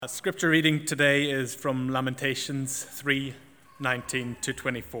Scripture reading today is from Lamentations 3:19 to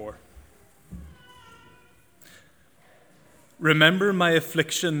 24. Remember my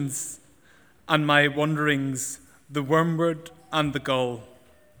afflictions and my wanderings, the wormwood and the gall.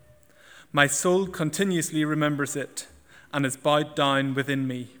 My soul continuously remembers it and is bowed down within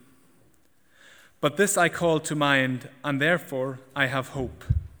me. But this I call to mind, and therefore I have hope.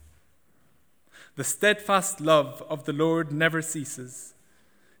 The steadfast love of the Lord never ceases.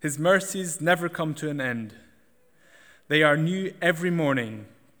 His mercies never come to an end. They are new every morning.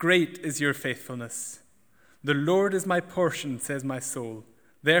 Great is your faithfulness. The Lord is my portion, says my soul.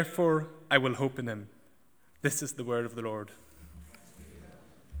 Therefore, I will hope in him. This is the word of the Lord.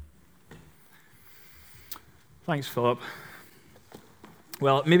 Thanks, Philip.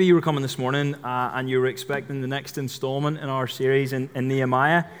 Well, maybe you were coming this morning and you were expecting the next installment in our series in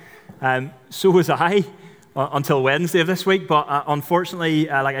Nehemiah. So was I. Until Wednesday of this week, but unfortunately,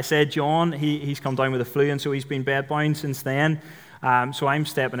 like I said, John, he's come down with a flu, and so he's been bedbound since then. So I'm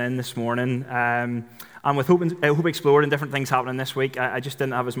stepping in this morning. And with Hope Explored and different things happening this week, I just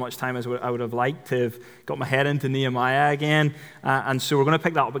didn't have as much time as I would have liked to have got my head into Nehemiah again. And so we're going to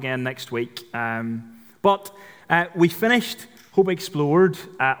pick that up again next week. But we finished Hope Explored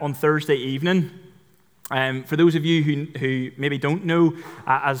on Thursday evening. For those of you who maybe don't know,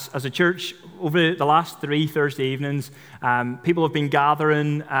 as a church, over the last 3 Thursday evenings, people have been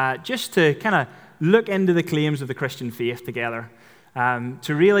gathering just to kind of look into the claims of the Christian faith together,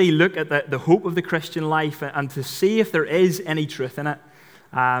 to really look at the hope of the Christian life and to see if there is any truth in it,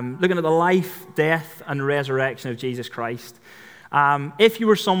 looking at the life, death, and resurrection of Jesus Christ. If you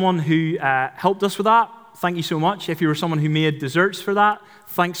were someone who helped us with that, thank you so much. If you were someone who made desserts for that,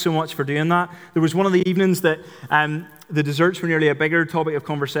 thanks so much for doing that. There was one of the evenings that the desserts were nearly a bigger topic of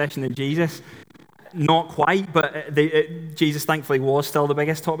conversation than Jesus. Not quite, but Jesus thankfully was still the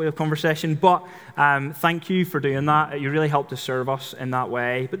biggest topic of conversation. But thank you for doing that. You really helped to serve us in that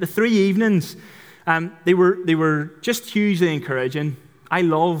way. But the 3 evenings, they were just hugely encouraging. I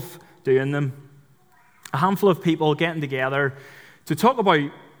love doing them. A handful of people getting together to talk about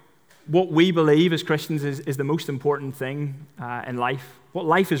what we believe as Christians is the most important thing in life, what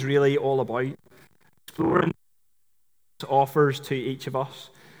life is really all about, exploring what it offers to each of us.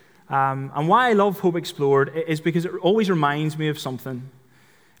 And why I love Hope Explored is because it always reminds me of something.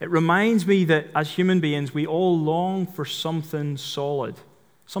 It reminds me that as human beings, we all long for something solid,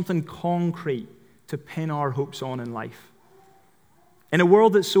 something concrete to pin our hopes on in life. In a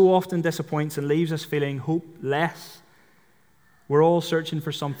world that so often disappoints and leaves us feeling hopeless, we're all searching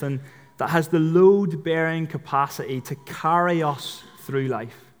for something that has the load-bearing capacity to carry us through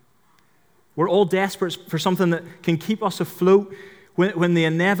life. We're all desperate for something that can keep us afloat when the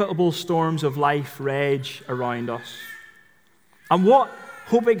inevitable storms of life rage around us. And what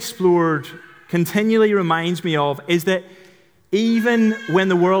Hope Explored continually reminds me of is that even when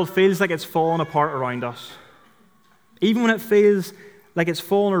the world feels like it's falling apart around us, even when it feels like it's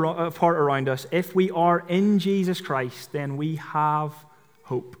falling apart around us, if we are in Jesus Christ, then we have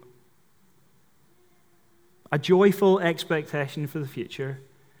hope. A joyful expectation for the future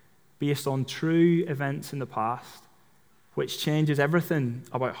based on true events in the past, which changes everything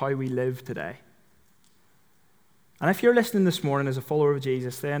about how we live today. And if you're listening this morning as a follower of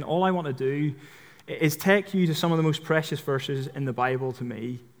Jesus, then all I want to do is take you to some of the most precious verses in the Bible to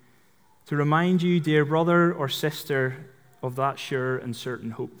me, to remind you, dear brother or sister, of that sure and certain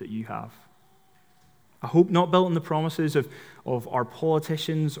hope that you have. A hope not built on the promises of our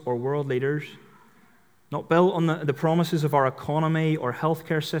politicians or world leaders, not built on the promises of our economy or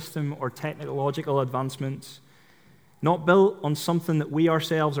healthcare system or technological advancements, not built on something that we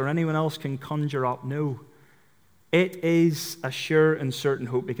ourselves or anyone else can conjure up. No, it is a sure and certain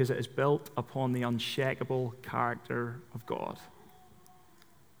hope because it is built upon the unshakable character of God.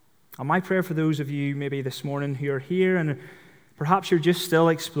 And my prayer for those of you maybe this morning who are here and perhaps you're just still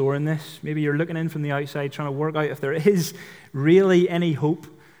exploring this, maybe you're looking in from the outside trying to work out if there is really any hope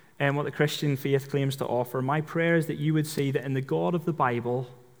in what the Christian faith claims to offer, my prayer is that you would see that in the God of the Bible,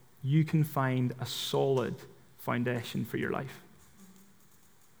 you can find a solid foundation for your life.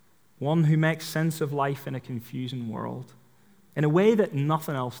 One who makes sense of life in a confusing world in a way that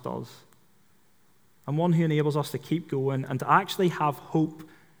nothing else does. And one who enables us to keep going and to actually have hope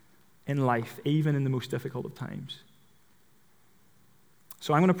in life, even in the most difficult of times.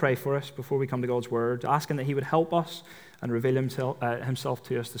 So I'm going to pray for us before we come to God's word, asking that he would help us and reveal himself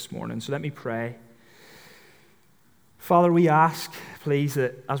to us this morning. So let me pray. Father, we ask, please,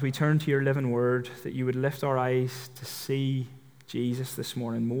 that as we turn to your living word, that you would lift our eyes to see Jesus this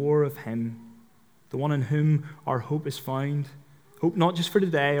morning, more of him, the one in whom our hope is found, Hope not just for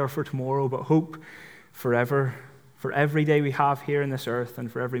today or for tomorrow, but hope forever, for every day we have here in this earth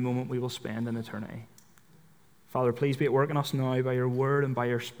and for every moment we will spend in eternity. Father, please be at work in us now by your word and by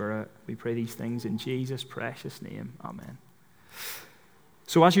your Spirit. We pray these things in Jesus' precious name. Amen.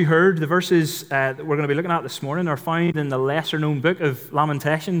 So as you heard, the verses that we're going to be looking at this morning are found in the lesser-known book of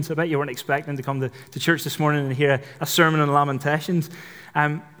Lamentations. I bet you weren't expecting to come to church this morning and hear a sermon on Lamentations.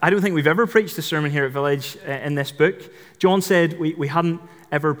 I don't think we've ever preached a sermon here at Village in this book. John said we hadn't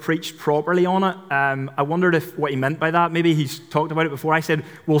ever preached properly on it. I wondered what he meant by that. Maybe he's talked about it before. I said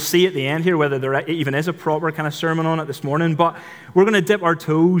we'll see at the end here whether there even is a proper kind of sermon on it this morning. But we're going to dip our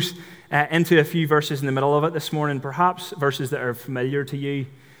toes into a few verses in the middle of it this morning, perhaps verses that are familiar to you.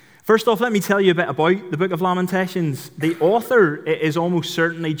 First off, let me tell you a bit about the book of Lamentations. The author is almost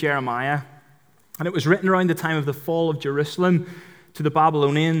certainly Jeremiah, and it was written around the time of the fall of Jerusalem to the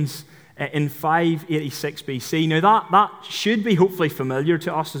Babylonians in 586 BC. Now, that should be hopefully familiar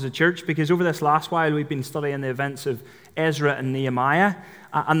to us as a church, because over this last while we've been studying the events of Ezra and Nehemiah,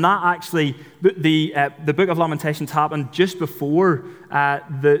 and that actually, the book of Lamentations happened just before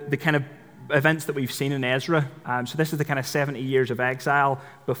the kind of events that we've seen in Ezra. So this is the kind of 70 years of exile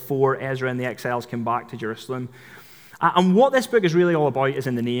before Ezra and the exiles came back to Jerusalem. And what this book is really all about is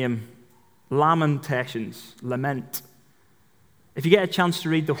in the name, Lamentations, lament. If you get a chance to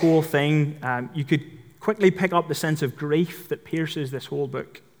read the whole thing, you could quickly pick up the sense of grief that pierces this whole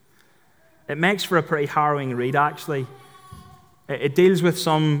book. It makes for a pretty harrowing read, actually. It deals with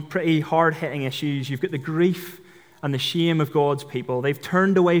some pretty hard-hitting issues. You've got the grief and the shame of God's people. They've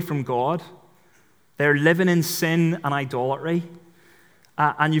turned away from God. They're living in sin and idolatry.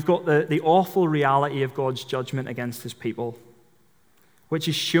 And you've got the awful reality of God's judgment against his people, which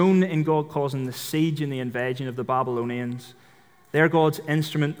is shown in God causing the siege and the invasion of the Babylonians. They're God's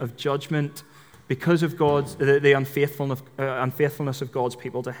instrument of judgment because of the unfaithfulness of God's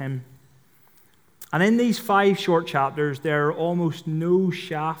people to him. And in these 5 short chapters, there are almost no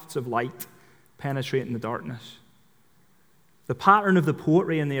shafts of light penetrating the darkness. The pattern of the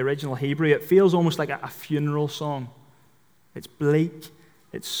poetry in the original Hebrew, it feels almost like a funeral song. It's bleak,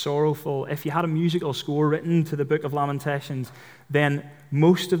 it's sorrowful. If you had a musical score written to the book of Lamentations, then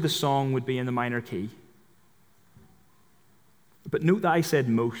most of the song would be in the minor key. But note that I said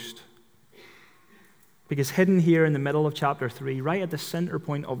most, because hidden here in the middle of chapter 3, right at the center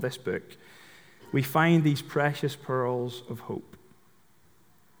point of this book, we find these precious pearls of hope.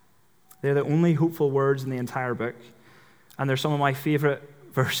 They're the only hopeful words in the entire book, and they're some of my favorite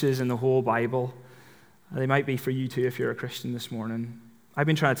verses in the whole Bible. They might be for you too if you're a Christian this morning. I've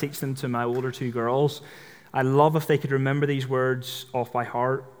been trying to teach them to my older 2 girls. I love if they could remember these words off by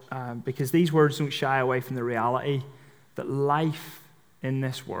heart, because these words don't shy away from the reality that life in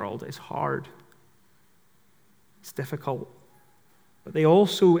this world is hard. It's difficult. But they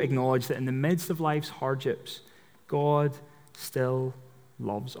also acknowledge that in the midst of life's hardships, God still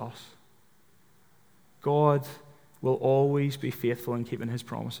loves us. God will always be faithful in keeping his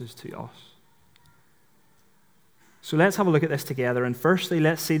promises to us. So let's have a look at this together. And firstly,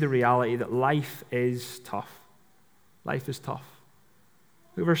 let's see the reality that life is tough. Life is tough.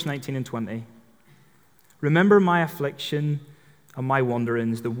 Look at verse 19 and 20. Remember my affliction and my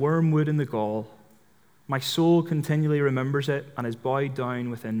wanderings, the wormwood and the gall. My soul continually remembers it and is bowed down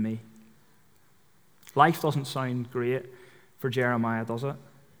within me. Life doesn't sound great for Jeremiah, does it?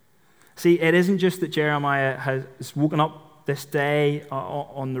 See, it isn't just that Jeremiah has woken up this day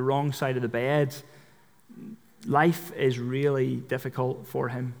on the wrong side of the bed. Life is really difficult for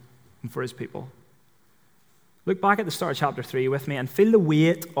him and for his people. Look back at the start of chapter 3 with me and feel the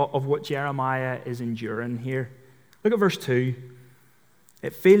weight of what Jeremiah is enduring here. Look at verse 2.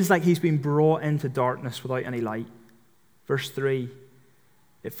 It feels like he's been brought into darkness without any light. Verse 3.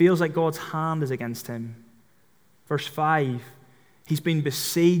 It feels like God's hand is against him. Verse 5. He's been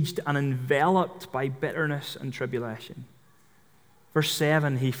besieged and enveloped by bitterness and tribulation. Verse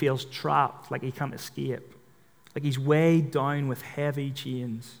 7. He feels trapped, like he can't escape. Like he's weighed down with heavy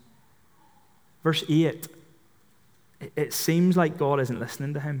chains. Verse 8. It seems like God isn't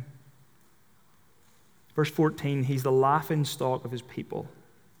listening to him. Verse 14, he's the laughingstock of his people.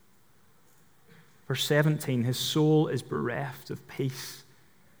 Verse 17, his soul is bereft of peace.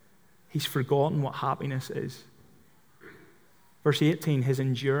 He's forgotten what happiness is. Verse 18, his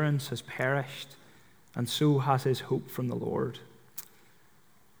endurance has perished, and so has his hope from the Lord.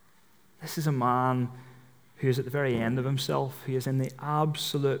 This is a man who is at the very end of himself, who is in the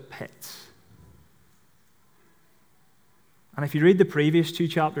absolute pits. And if you read the previous 2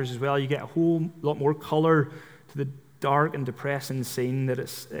 chapters as well, you get a whole lot more color to the dark and depressing scene that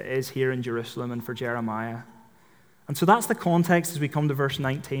it is here in Jerusalem and for Jeremiah. And so that's the context as we come to verse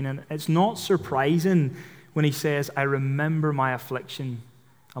 19. And it's not surprising when he says, I remember my affliction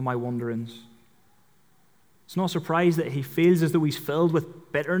and my wanderings. It's not a surprise that he feels as though he's filled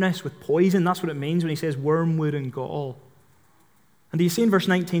with bitterness, with poison. That's what it means when he says wormwood and gall. And do you see in verse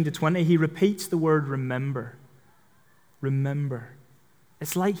 19 to 20, he repeats the word remember. Remember.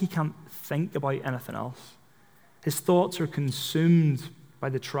 It's like he can't think about anything else. His thoughts are consumed by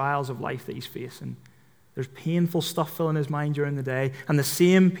the trials of life that he's facing. There's painful stuff filling his mind during the day, and the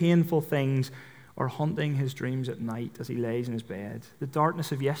same painful things are haunting his dreams at night as he lays in his bed. The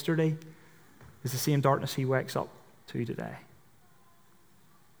darkness of yesterday is the same darkness he wakes up to today.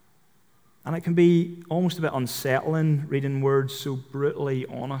 And it can be almost a bit unsettling reading words so brutally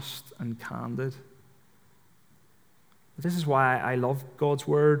honest and candid. But this is why I love God's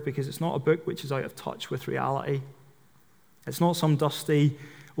Word, because it's not a book which is out of touch with reality. It's not some dusty,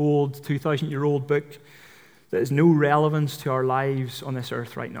 old, 2,000-year-old book that has no relevance to our lives on this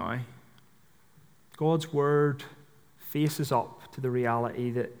earth right now. God's Word faces up to the reality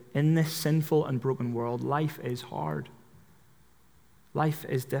that in this sinful and broken world, life is hard. Life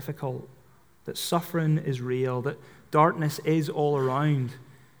is difficult. That suffering is real. That darkness is all around.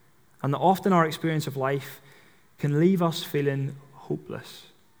 And that often our experience of life can leave us feeling hopeless.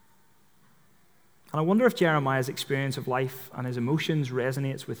 And I wonder if Jeremiah's experience of life and his emotions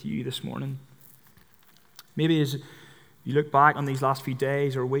resonates with you this morning. Maybe as you look back on these last few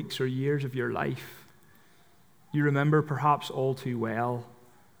days or weeks or years of your life, you remember perhaps all too well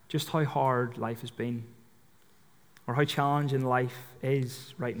just how hard life has been, or how challenging life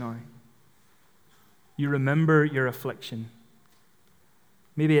is right now. You remember your affliction.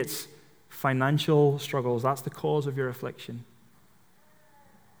 Maybe it's financial struggles, that's the cause of your affliction.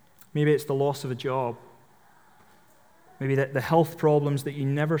 Maybe it's the loss of a job. Maybe the health problems that you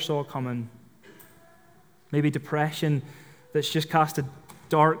never saw coming. Maybe depression that's just cast a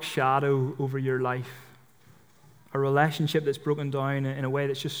dark shadow over your life. A relationship that's broken down in a way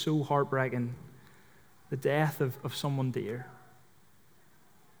that's just so heartbreaking. The death of someone dear.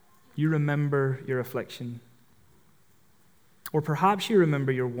 You remember your affliction. Or perhaps you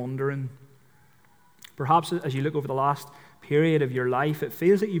remember your wandering. Perhaps as you look over the last period of your life, it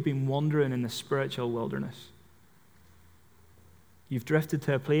feels that you've been wandering in the spiritual wilderness. You've drifted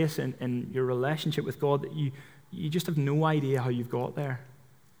to a place in your relationship with God that you just have no idea how you've got there.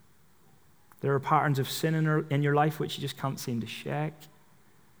 There are patterns of sin in your life which you just can't seem to shake.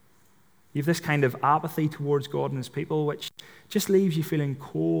 You have this kind of apathy towards God and His people which just leaves you feeling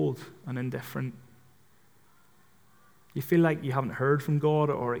cold and indifferent. You feel like you haven't heard from God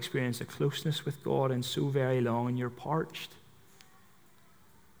or experienced a closeness with God in so very long, and you're parched.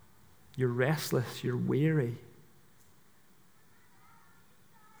 You're restless, you're weary.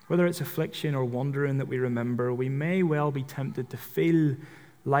 Whether it's affliction or wandering that we remember, we may well be tempted to feel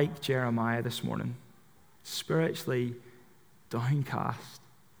like Jeremiah this morning, spiritually downcast,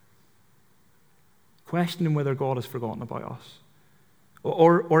 questioning whether God has forgotten about us,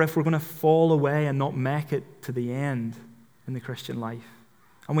 or if we're going to fall away and not make it to the end in the Christian life.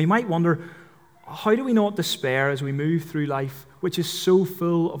 And we might wonder, how do we not despair as we move through life, which is so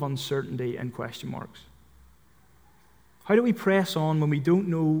full of uncertainty and question marks? How do we press on when we don't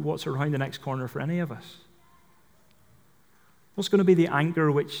know what's around the next corner for any of us? What's going to be the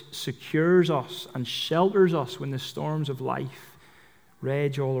anchor which secures us and shelters us when the storms of life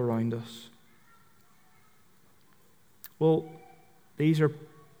rage all around us? Well, these are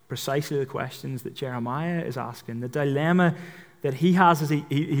precisely the questions that Jeremiah is asking. The dilemma that he has as he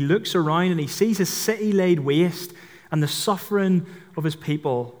looks around and he sees his city laid waste and the suffering of his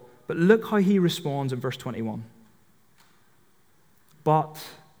people. But look how he responds in verse 21. But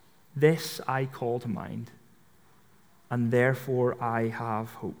this I call to mind, and therefore I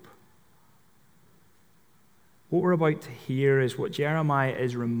have hope. What we're about to hear is what Jeremiah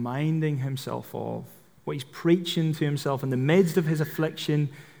is reminding himself of, what he's preaching to himself in the midst of his affliction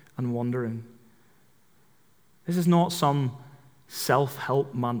and wandering. This is not some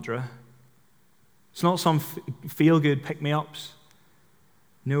self-help mantra. It's not some feel-good pick-me-ups.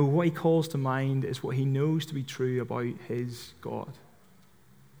 No, what he calls to mind is what he knows to be true about his God.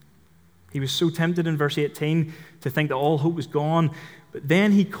 He was so tempted in verse 18 to think that all hope was gone, but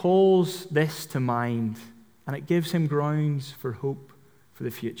then he calls this to mind, and it gives him grounds for hope for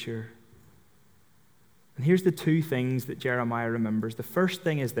the future. And here's the two things that Jeremiah remembers. The first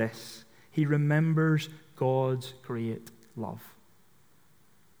thing is this: he remembers God's great love.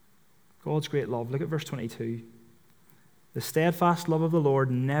 God's great love. Look at verse 22. The steadfast love of the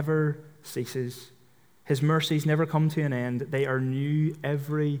Lord never ceases. His mercies never come to an end. They are new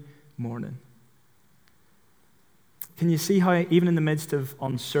every morning. can you see how even in the midst of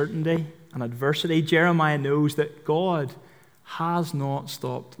uncertainty and adversity, Jeremiah knows that God has not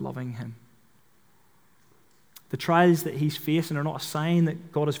stopped loving him? The trials that he's facing are not a sign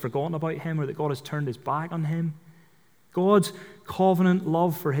that God has forgotten about him or that God has turned his back on him. God's covenant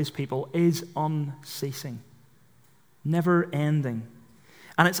love for his people is unceasing, never ending.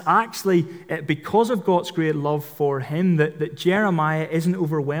 And it's actually because of God's great love for him that Jeremiah isn't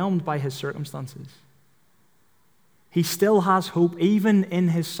overwhelmed by his circumstances. He still has hope even in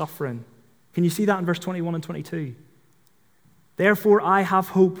his suffering. Can you see that in verse 21 and 22? Therefore I have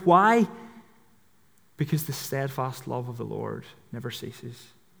hope. Why? Because the steadfast love of the Lord never ceases.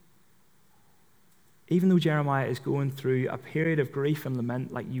 Even though Jeremiah is going through a period of grief and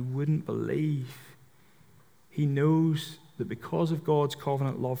lament like you wouldn't believe, he knows that because of God's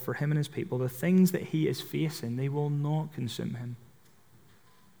covenant love for him and his people, the things that he is facing, they will not consume him.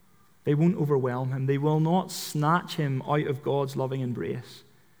 They won't overwhelm him. They will not snatch him out of God's loving embrace.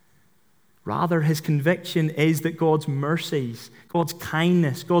 Rather, his conviction is that God's mercies, God's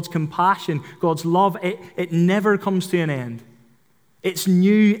kindness, God's compassion, God's love, it never comes to an end. It's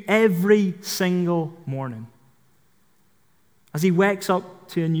new every single morning. As he wakes up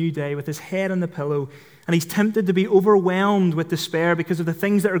to a new day with his head on the pillow, and he's tempted to be overwhelmed with despair because of the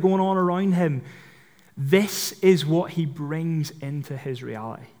things that are going on around him, this is what he brings into his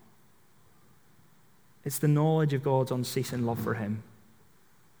reality. It's the knowledge of God's unceasing love for him.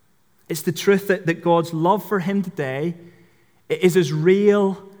 It's the truth that God's love for him today is as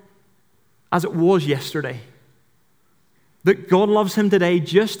real as it was yesterday. That God loves him today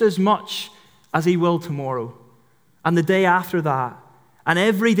just as much as he will tomorrow, and the day after that, and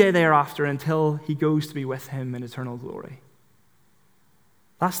every day thereafter until he goes to be with him in eternal glory.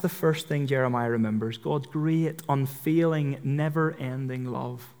 That's the first thing Jeremiah remembers, God's great, unfailing, never-ending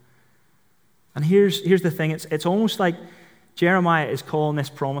love. And here's the thing, it's almost like Jeremiah is calling this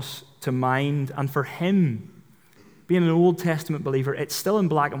promise to mind, and for him, being an Old Testament believer, it's still in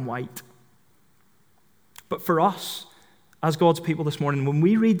black and white. But for us, as God's people this morning, when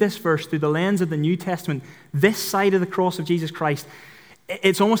we read this verse through the lens of the New Testament, this side of the cross of Jesus Christ,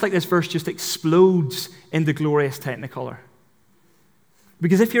 it's almost like this verse just explodes into glorious technicolor.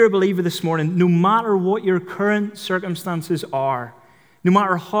 Because if you're a believer this morning, no matter what your current circumstances are, no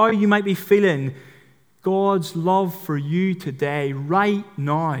matter how you might be feeling, God's love for you today, right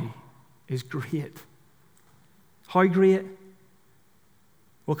now, is great. How great?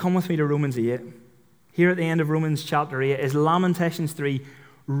 Well, come with me to Romans 8. Here at the end of Romans chapter 8 is Lamentations 3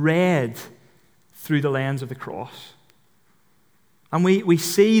 read through the lens of the cross. And we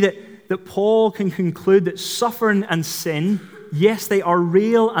see that Paul can conclude that suffering and sin, yes, they are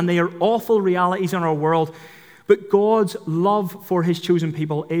real and they are awful realities in our world, but God's love for his chosen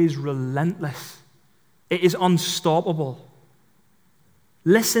people is relentless. It is unstoppable.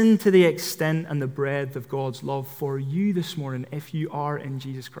 Listen to the extent and the breadth of God's love for you this morning if you are in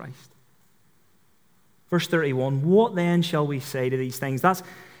Jesus Christ. Verse 31, what then shall we say to these things? That's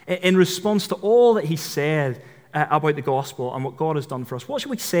in response to all that he said about the gospel and what God has done for us. What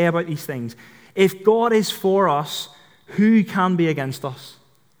should we say about these things? If God is for us, who can be against us?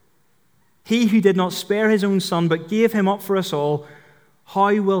 He who did not spare his own son, but gave him up for us all,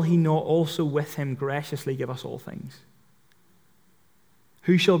 how will he not also with him graciously give us all things?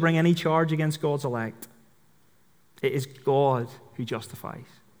 Who shall bring any charge against God's elect? It is God who justifies.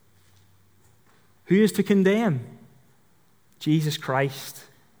 Who is to condemn? Jesus Christ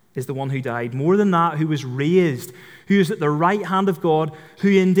is the one who died. More than that, who was raised, who is at the right hand of God, who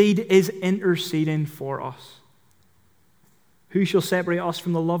indeed is interceding for us. Who shall separate us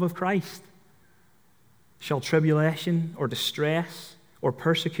from the love of Christ? Shall tribulation or distress or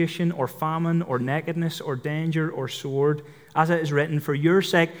persecution or famine or nakedness or danger or sword, as it is written, for your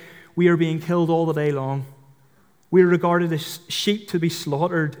sake we are being killed all the day long. We are regarded as sheep to be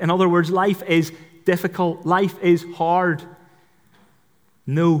slaughtered. In other words, life is difficult. Life is hard.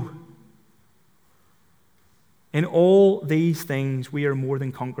 No. In all these things we are more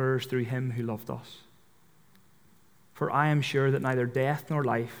than conquerors through him who loved us. For I am sure that neither death nor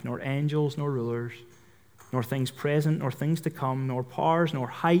life, nor angels nor rulers, nor things present, nor things to come, nor powers, nor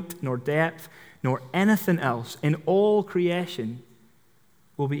height, nor depth, nor anything else in all creation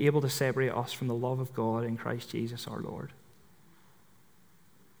will be able to separate us from the love of God in Christ Jesus our Lord.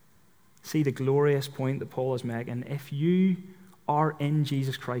 See the glorious point that Paul is making. If you are in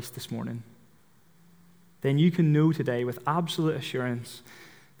Jesus Christ this morning, then you can know today with absolute assurance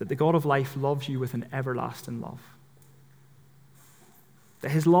that the God of life loves you with an everlasting love. That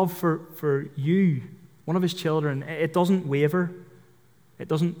his love for you, one of his children, it doesn't waver. It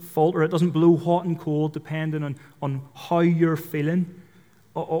doesn't falter. It doesn't blow hot and cold depending on how you're feeling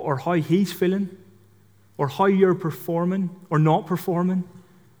or how he's feeling or how you're performing or not performing.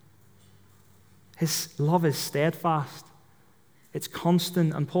 His love is steadfast. It's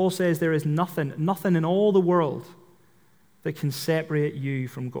constant. And Paul says there is nothing in all the world that can separate you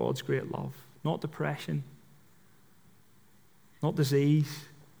from God's great love. Not depression, not disease,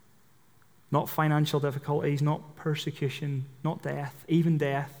 not financial difficulties, not persecution, not death, even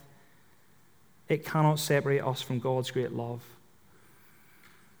death. It cannot separate us from God's great love.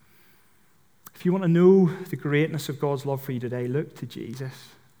 If you want to know the greatness of God's love for you today, look to Jesus.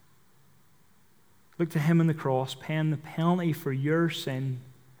 Look to him on the cross, paying the penalty for your sin,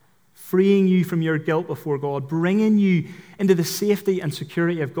 freeing you from your guilt before God, bringing you into the safety and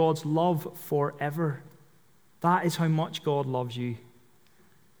security of God's love forever. That is how much God loves you.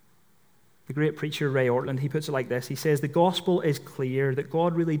 The great preacher Ray Ortlund, he puts it like this. He says, the gospel is clear that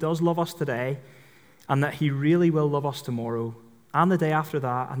God really does love us today and that he really will love us tomorrow and the day after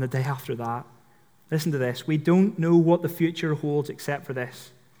that and the day after that. Listen to this. We don't know what the future holds except for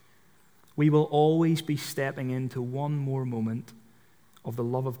this. We will always be stepping into one more moment of the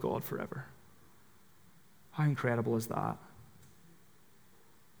love of God forever. How incredible is that?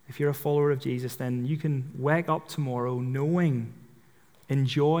 If you're a follower of Jesus, then you can wake up tomorrow knowing,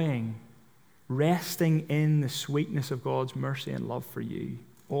 enjoying, resting in the sweetness of God's mercy and love for you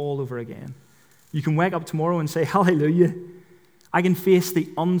all over again. You can wake up tomorrow and say, hallelujah, I can face the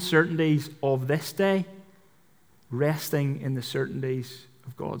uncertainties of this day, resting in the certainties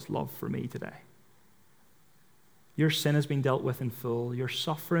of God's love for me today. Your sin has been dealt with in full. Your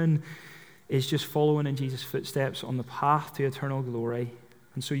suffering is just following in Jesus' footsteps on the path to eternal glory.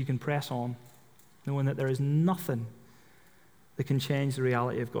 And so you can press on, knowing that there is nothing that can change the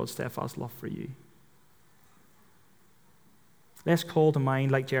reality of God's steadfast love for you. Let's call to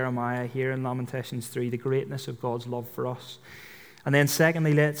mind, like Jeremiah here in Lamentations 3, the greatness of God's love for us. And then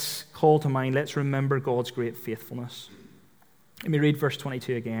secondly, let's call to mind, let's remember God's great faithfulness. Let me read verse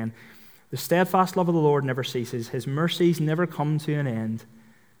 22 again. The steadfast love of the Lord never ceases. His mercies never come to an end.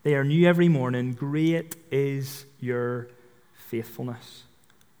 They are new every morning. Great is your faithfulness.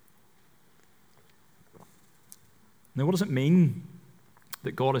 Now, what does it mean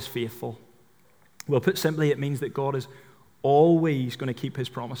that God is faithful? Well, put simply, it means that God is always going to keep his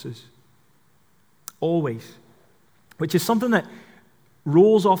promises. Always. Which is something that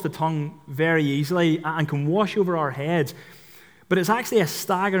rolls off the tongue very easily and can wash over our heads. But it's actually a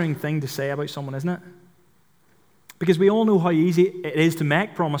staggering thing to say about someone, isn't it? Because we all know how easy it is to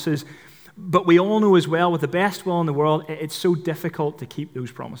make promises, but we all know as well, with the best will in the world, it's so difficult to keep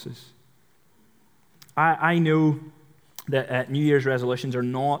those promises. I know that New Year's resolutions are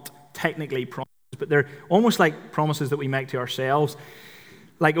not technically promises, but they're almost like promises that we make to ourselves,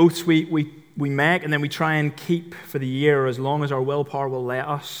 like oaths we make and then we try and keep for the year as long as our willpower will let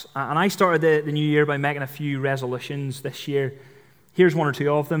us. And I started the new year by making a few resolutions this year. Here's one or two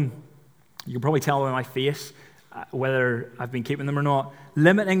of them. You can probably tell by my face whether I've been keeping them or not.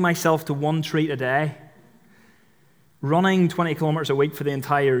 Limiting myself to one treat a day. Running 20 kilometers a week for the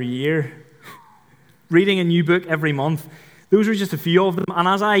entire year. Reading a new book every month. Those were just a few of them. And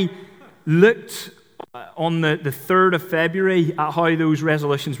as I looked on the 3rd of February at how those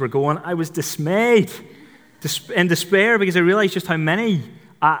resolutions were going, I was dismayed, in despair, because I realized just how many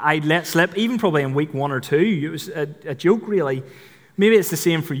I'd let slip, even probably in week 1 or 2. It was a joke, really. Maybe it's the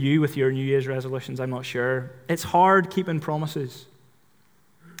same for you with your New Year's resolutions, I'm not sure. It's hard keeping promises.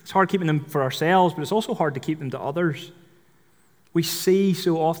 It's hard keeping them for ourselves, but it's also hard to keep them to others. We see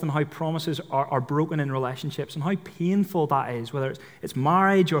so often how promises are broken in relationships and how painful that is, whether it's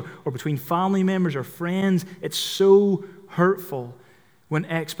marriage or between family members or friends. It's so hurtful when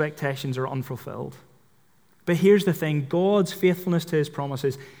expectations are unfulfilled. But here's the thing, God's faithfulness to his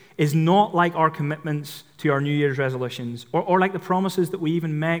promises is not like our commitments to our New Year's resolutions or like the promises that we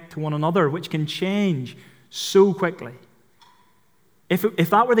even make to one another, which can change so quickly. If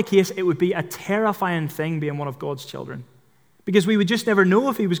that were the case, it would be a terrifying thing being one of God's children, because we would just never know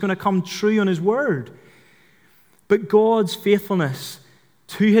if he was going to come true on his word. But God's faithfulness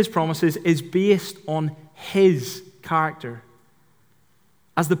to his promises is based on his character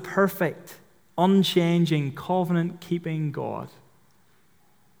as the perfect, unchanging, covenant-keeping God.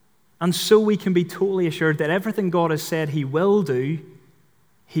 And so we can be totally assured that everything God has said he will do,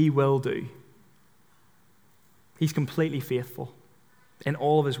 he will do. He's completely faithful in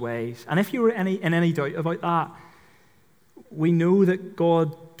all of his ways. And if you were in any doubt about that, we know that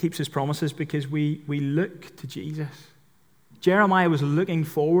God keeps his promises because we look to Jesus. Jeremiah was looking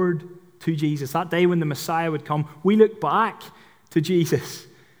forward to Jesus, that day when the Messiah would come. We look back to Jesus.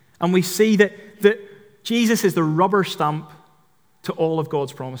 And we see that Jesus is the rubber stamp to all of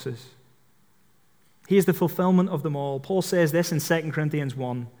God's promises. He is the fulfillment of them all. Paul says this in 2 Corinthians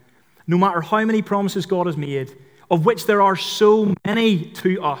 1. No matter how many promises God has made, of which there are so many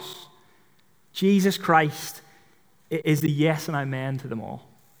to us, Jesus Christ is the yes and amen to them all.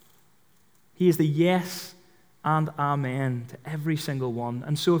 He is the yes and amen to every single one.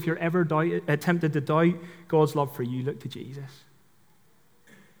 And so if you're ever tempted to doubt God's love for you, look to Jesus.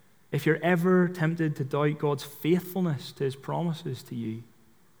 If you're ever tempted to doubt God's faithfulness to his promises to you,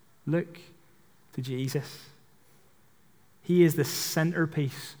 look to Jesus. He is the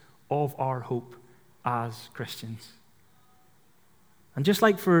centerpiece of our hope as Christians. And just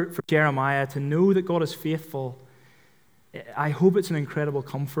like for Jeremiah, to know that God is faithful, I hope it's an incredible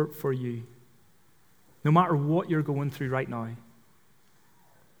comfort for you, no matter what you're going through right now.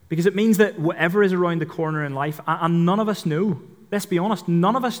 Because it means that whatever is around the corner in life, and none of us know, let's be honest,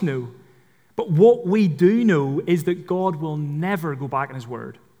 none of us know. But what we do know is that God will never go back on his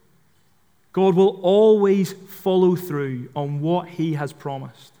word. God will always follow through on what he has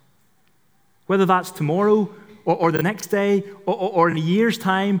promised. Whether that's tomorrow, or the next day, or in a year's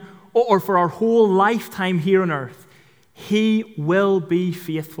time, or for our whole lifetime here on earth, he will be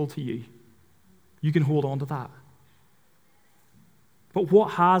faithful to you. You can hold on to that. But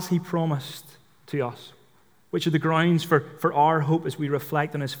what has he promised to us? Which are the grounds for our hope as we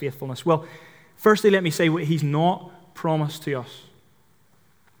reflect on his faithfulness? Well, firstly, let me say what he's not promised to us.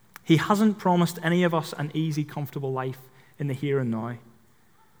 He hasn't promised any of us an easy, comfortable life in the here and now.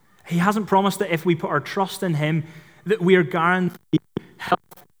 He hasn't promised that if we put our trust in him, that we are guaranteed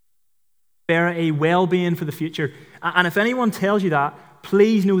health, prosperity, well-being for the future. And if anyone tells you that,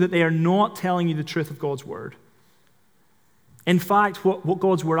 please know that they are not telling you the truth of God's word. In fact, what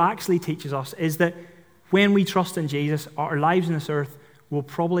God's word actually teaches us is that when we trust in Jesus, our lives on this earth will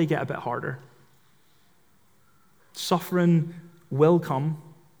probably get a bit harder. Suffering will come.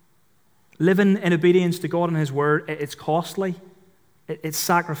 Living in obedience to God and his word, it's costly. It's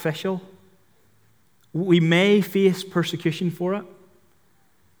sacrificial. We may face persecution for it.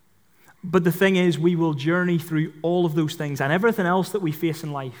 But the thing is, we will journey through all of those things and everything else that we face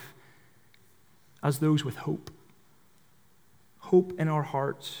in life as those with hope. Hope in our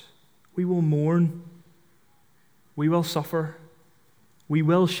hearts. We will mourn. We will suffer. We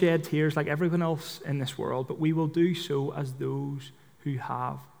will shed tears like everyone else in this world, but we will do so as those who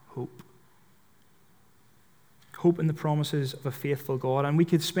have hope. Hope in the promises of a faithful God. And we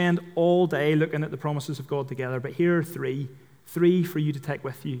could spend all day looking at the promises of God together, but here are three for you to take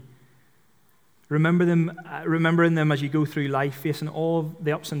with you. Remembering them as you go through life, facing all of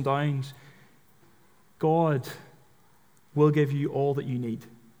the ups and downs. God will give you all that you need.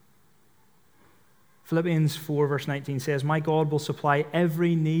 Philippians 4 verse 19 says, "My God will supply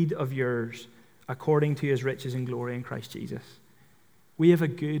every need of yours according to his riches and glory in Christ Jesus." We have a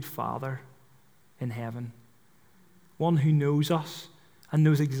good Father in heaven, one who knows us and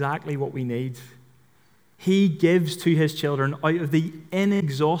knows exactly what we need. He gives to his children out of the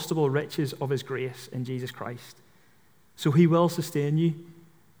inexhaustible riches of his grace in Jesus Christ. So he will sustain you,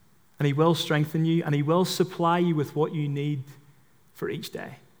 and he will strengthen you, and he will supply you with what you need for each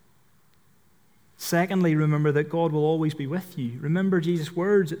day. Secondly, remember that God will always be with you. Remember Jesus'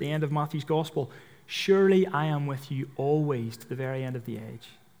 words at the end of Matthew's Gospel, "Surely I am with you always to the very end of the age."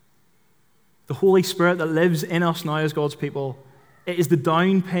 The Holy Spirit that lives in us now as God's people, it is the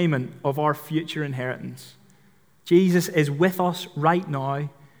down payment of our future inheritance. Jesus is with us right now,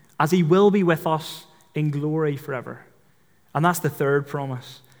 as he will be with us in glory forever. And that's the third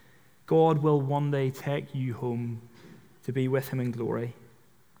promise. God will one day take you home to be with him in glory.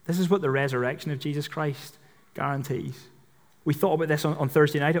 This is what the resurrection of Jesus Christ guarantees. We thought about this on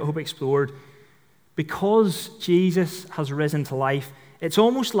Thursday night at Hope Explored. Because Jesus has risen to life, it's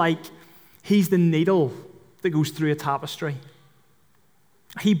almost like he's the needle that goes through a tapestry.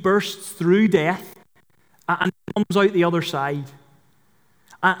 He bursts through death and comes out the other side.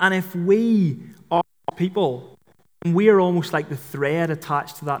 And if we are people, we are almost like the thread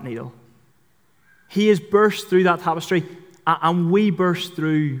attached to that needle. He has burst through that tapestry, and we burst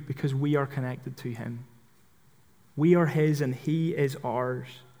through because we are connected to him. We are his and he is ours.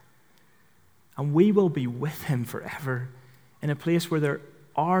 And we will be with him forever in a place where there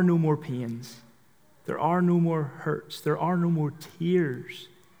are no more pains. There are no more hurts. There are no more tears.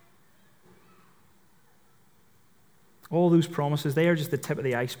 All those promises, they are just the tip of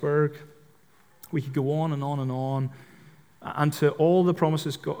the iceberg. We could go on and on and on. And to all the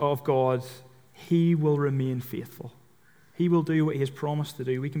promises of God, he will remain faithful. He will do what he has promised to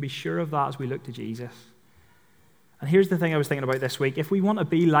do. We can be sure of that as we look to Jesus. And here's the thing I was thinking about this week. If we want to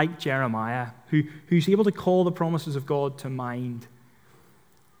be like Jeremiah, who's able to call the promises of God to mind,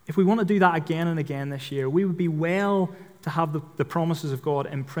 if we want to do that again and again this year, we would be well to have the promises of God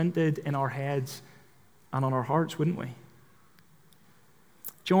imprinted in our heads and on our hearts, wouldn't we?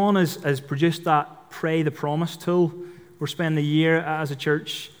 John has produced that Pray the Promise tool. We're spending the year as a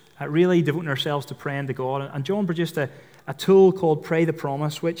church really devoting ourselves to praying to God. And John produced a tool called Pray the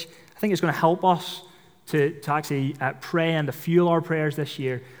Promise, which I think is going to help us to actually pray and to fuel our prayers this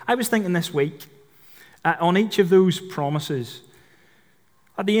year. I was thinking this week, on each of those promises,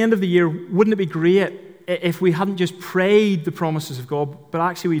 at the end of the year, wouldn't it be great if we hadn't just prayed the promises of God, but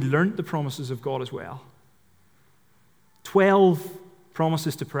actually we learnt the promises of God as well? 12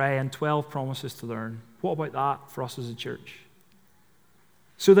 promises to pray and 12 promises to learn. What about that for us as a church?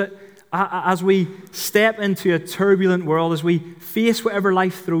 So that as we step into a turbulent world, as we face whatever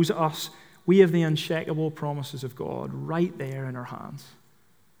life throws at us, we have the unshakable promises of God right there in our hands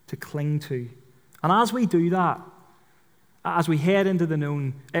to cling to. And as we do that, as we head into the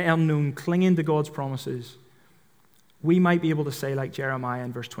unknown, clinging to God's promises, we might be able to say like Jeremiah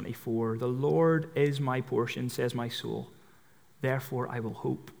in verse 24, "The Lord is my portion, says my soul. Therefore I will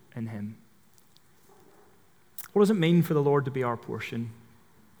hope in him." What does it mean for the Lord to be our portion?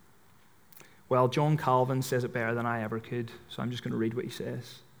 Well, John Calvin says it better than I ever could, so I'm just going to read what he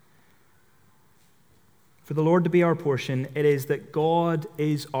says. For the Lord to be our portion, it is that God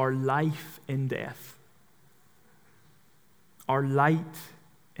is our life in death, our light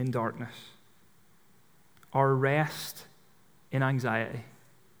in darkness, our rest in anxiety,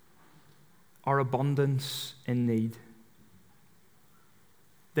 our abundance in need.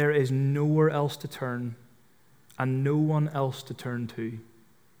 There is nowhere else to turn and no one else to turn to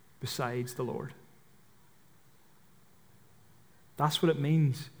besides the Lord. That's what it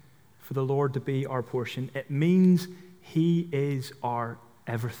means for the Lord to be our portion. It means he is our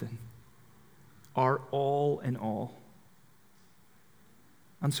everything, our all in all.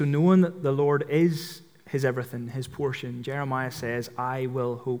 And so knowing that the Lord is his everything, his portion, Jeremiah says, I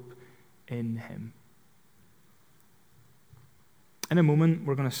will hope in him. In a moment,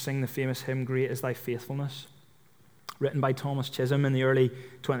 we're going to sing the famous hymn, Great is Thy Faithfulness, written by Thomas Chisholm in the early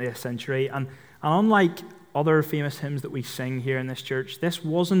 20th century. And unlike other famous hymns that we sing here in this church, this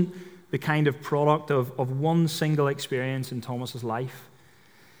wasn't the kind of product of one single experience in Thomas's life.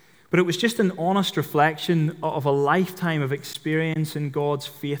 But it was just an honest reflection of a lifetime of experience in God's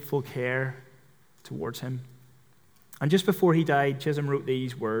faithful care towards him. And just before he died, Chisholm wrote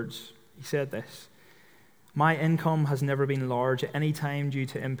these words. He said this: "My income has never been large at any time due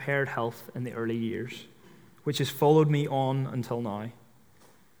to impaired health in the early years, which has followed me on until now.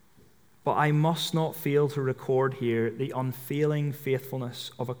 But I must not fail to record here the unfailing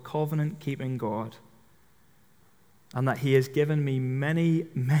faithfulness of a covenant-keeping God, and that he has given me many,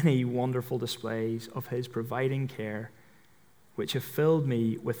 many wonderful displays of his providing care, which have filled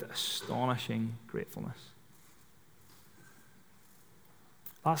me with astonishing gratefulness."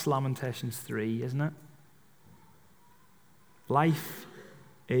 That's Lamentations 3, isn't it? Life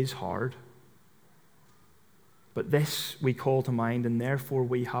is hard, but this we call to mind, and therefore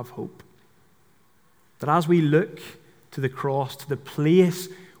we have hope. That as we look to the cross, to the place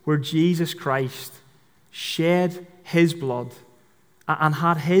where Jesus Christ shed his blood and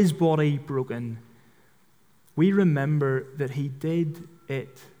had his body broken, we remember that he did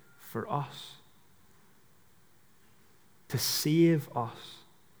it for us, to save us,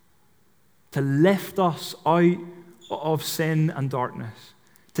 to lift us out of sin and darkness,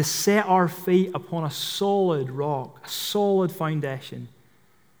 to set our feet upon a solid rock, a solid foundation,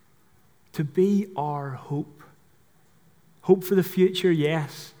 to be our hope. Hope for the future,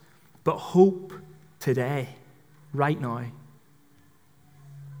 yes, but hope today, right now.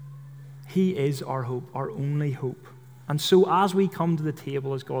 He is our hope, our only hope. And so as we come to the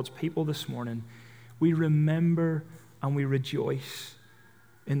table as God's people this morning, we remember and we rejoice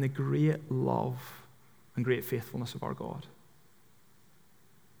in the great love and great faithfulness of our God.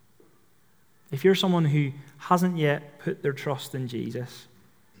 If you're someone who hasn't yet put their trust in Jesus,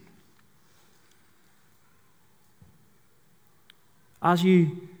 as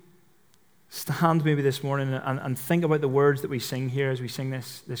you stand maybe this morning and think about the words that we sing here as we sing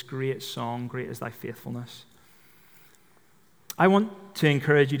this great song, Great is Thy Faithfulness, I want to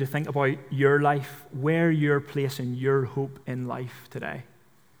encourage you to think about your life, where you're placing your hope in life today.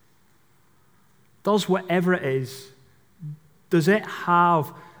 Does whatever it is, does it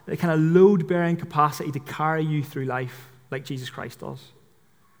have the kind of load-bearing capacity to carry you through life like Jesus Christ does?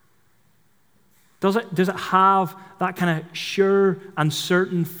 Does it have that kind of sure and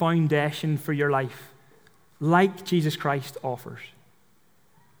certain foundation for your life like Jesus Christ offers?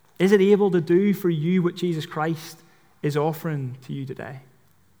 Is it able to do for you what Jesus Christ is offering to you today?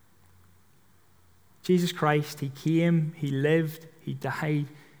 Jesus Christ, he came, he lived, he died,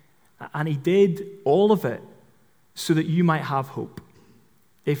 and he did all of it so that you might have hope,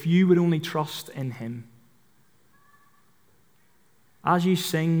 if you would only trust in him. As you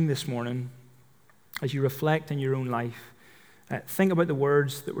sing this morning, as you reflect in your own life, think about the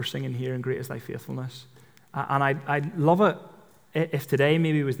words that we're singing here in Great Is Thy Faithfulness. And I'd love it if today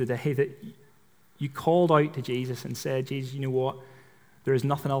maybe was the day that you called out to Jesus and said, Jesus, you know what? There is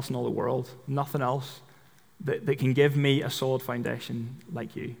nothing else in all the world, nothing else that can give me a solid foundation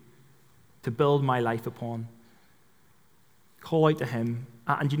like you to build my life upon. Call out to him,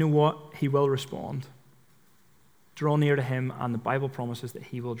 and you know what? He will respond. Draw near to him, and the Bible promises that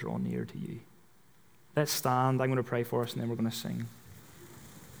he will draw near to you. Let's stand. I'm going to pray for us, and then we're going to sing.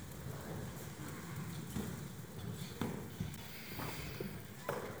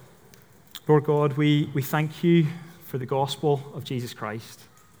 Lord God, we thank you for the gospel of Jesus Christ.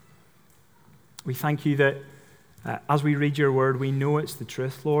 We thank you that as we read your word, we know it's the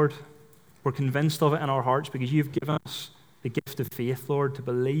truth, Lord. We're convinced of it in our hearts because you've given us the gift of faith, Lord, to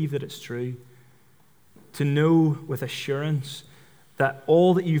believe that it's true, to know with assurance that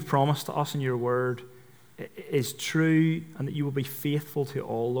all that you've promised to us in your word is true and that you will be faithful to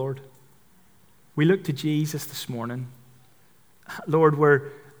all, Lord. We look to Jesus this morning. Lord, we're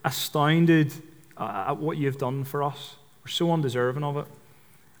astounded at what you've done for us. We're so undeserving of it.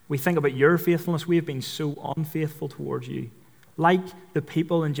 We think about your faithfulness. We have been so unfaithful towards you. Like the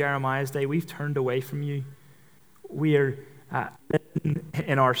people in Jeremiah's day, we've turned away from you. We are living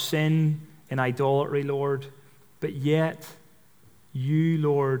in our sin, in idolatry, Lord. But yet, you,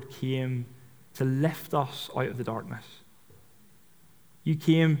 Lord, came to lift us out of the darkness. You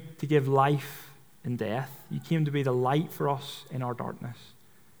came to give life in death. You came to be the light for us in our darkness,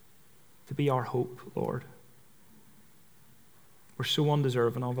 to be our hope, Lord. We're so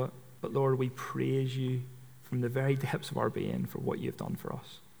undeserving of it, but Lord, we praise you from the very depths of our being for what you've done for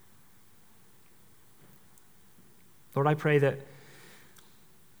us. Lord, I pray that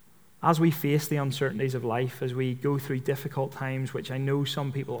as we face the uncertainties of life, as we go through difficult times, which I know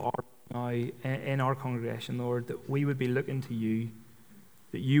some people are now in our congregation, Lord, that we would be looking to you,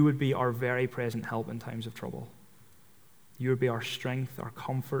 that you would be our very present help in times of trouble. You would be our strength, our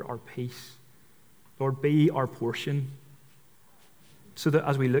comfort, our peace. Lord, be our portion, so that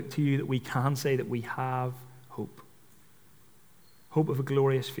as we look to you, that we can say that we have hope. Hope of a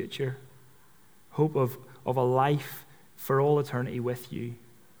glorious future. Hope of a life for all eternity with you.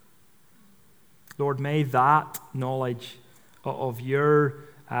 Lord, may that knowledge of your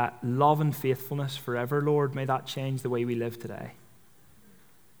love and faithfulness forever, Lord, may that change the way we live today.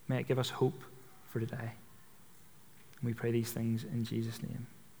 May it give us hope for today. And we pray these things in Jesus' name.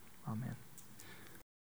 Amen.